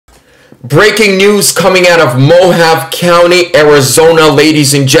Breaking news coming out of Mohave County, Arizona,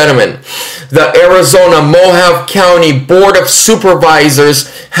 ladies and gentlemen. The Arizona Mohave County Board of Supervisors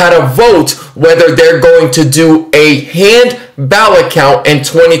had a vote whether they're going to do a hand ballot count in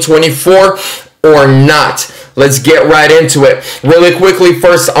 2024 or not. Let's get right into it. Really quickly,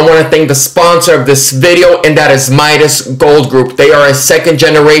 first, I want to thank the sponsor of this video, and that is Midas Gold Group. They are a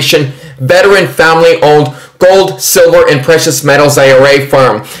second-generation, veteran, family-owned gold, silver, and precious metals IRA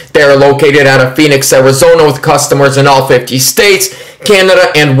firm. They are located out of Phoenix, Arizona, with customers in all 50 states,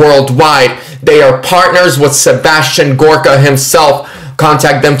 Canada, and worldwide. They are partners with Sebastian Gorka himself.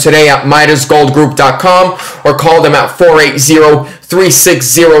 Contact them today at MidasGoldGroup.com or call them at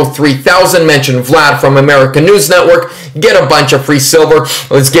 480-360-3000. Mention Vlad from American News Network. Get a bunch of free silver.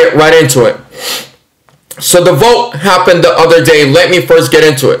 Let's get right into it. So the vote happened the other day. Let me first get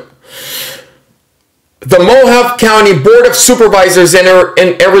into it. The Mohave County Board of Supervisors in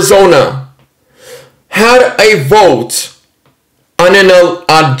Arizona had a vote on an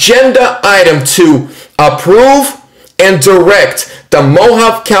agenda item to approve and direct the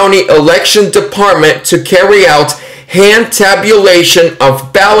Mohave County Election Department to carry out hand tabulation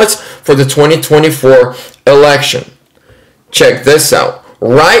of ballots for the 2024 election. Check this out.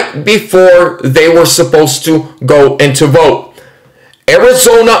 Right before they were supposed to go into vote,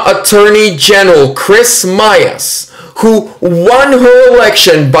 Arizona Attorney General Chris Midas, who won her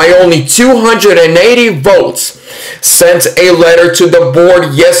election by only 280 votes, sent a letter to the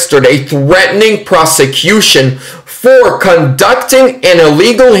board yesterday threatening prosecution for conducting an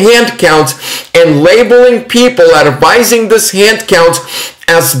illegal hand count and labeling people advising this hand count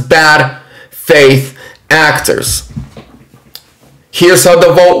as bad faith actors. Here's how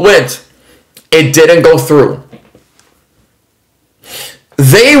the vote went. It didn't go through.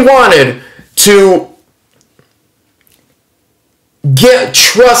 They wanted to get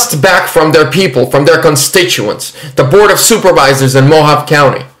trust back from their people, from their constituents, the Board of Supervisors in Mohave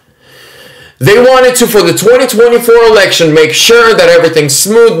County. They wanted to, for the 2024 election, make sure that everything's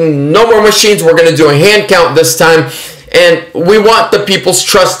smooth, no more machines, we're going to do a hand count this time, and we want the people's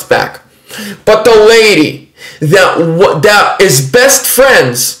trust back. But the lady that is best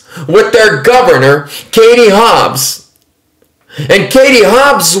friends with their governor, Katie Hobbs, and Katie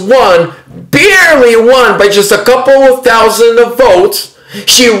Hobbs barely won by just a couple of thousand of votes.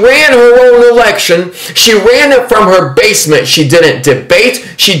 She ran her own election. She ran it from her basement. She didn't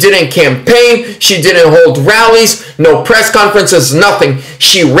debate. She didn't campaign. She didn't hold rallies. No press conferences, nothing.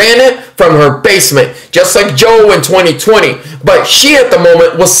 She ran it from her basement, just like Joe in 2020. But she, at the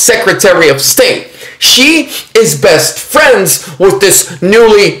moment, was Secretary of State. She is best friends with this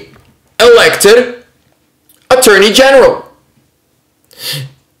newly elected Attorney General.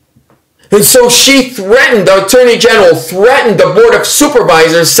 And so she threatened, the Attorney General threatened the Board of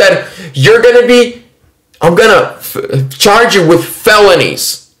Supervisors, said, I'm going to charge you with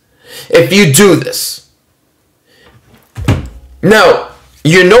felonies if you do this. Now,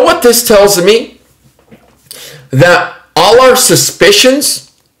 you know what this tells me? That all our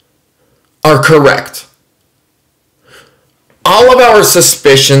suspicions are correct. All of our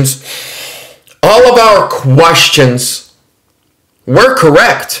suspicions, all of our questions were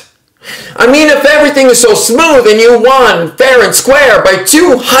correct. I mean, if everything is so smooth and you won fair and square by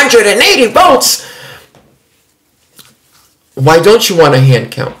 280 votes, why don't you want a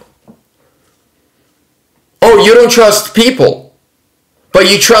hand count? Oh, you don't trust people, but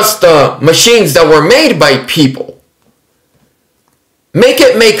you trust the machines that were made by people. Make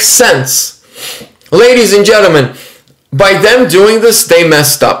it make sense. Ladies and gentlemen, by them doing this, they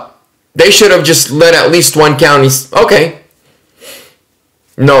messed up. They should have just let at least one county. Okay.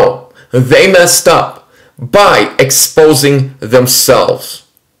 No, they messed up by exposing themselves.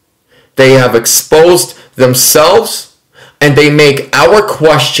 They have exposed themselves, and they make our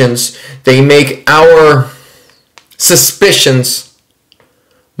questions, they make our suspicions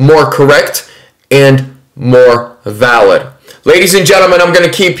more correct and more valid. Ladies and gentlemen, I'm going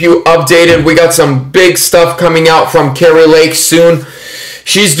to keep you updated. We got some big stuff coming out from Kari Lake soon.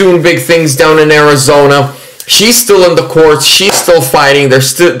 She's doing big things down in Arizona. She's still in the courts. She's still fighting.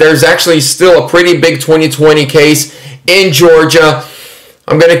 There's actually still a pretty big 2020 case in Georgia.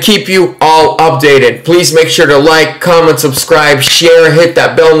 I'm going to keep you all updated. Please make sure to like, comment, subscribe, share, hit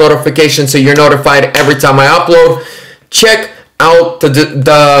that bell notification so you're notified every time I upload. Check out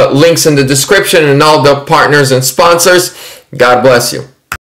the links in the description and all the partners and sponsors. God bless you.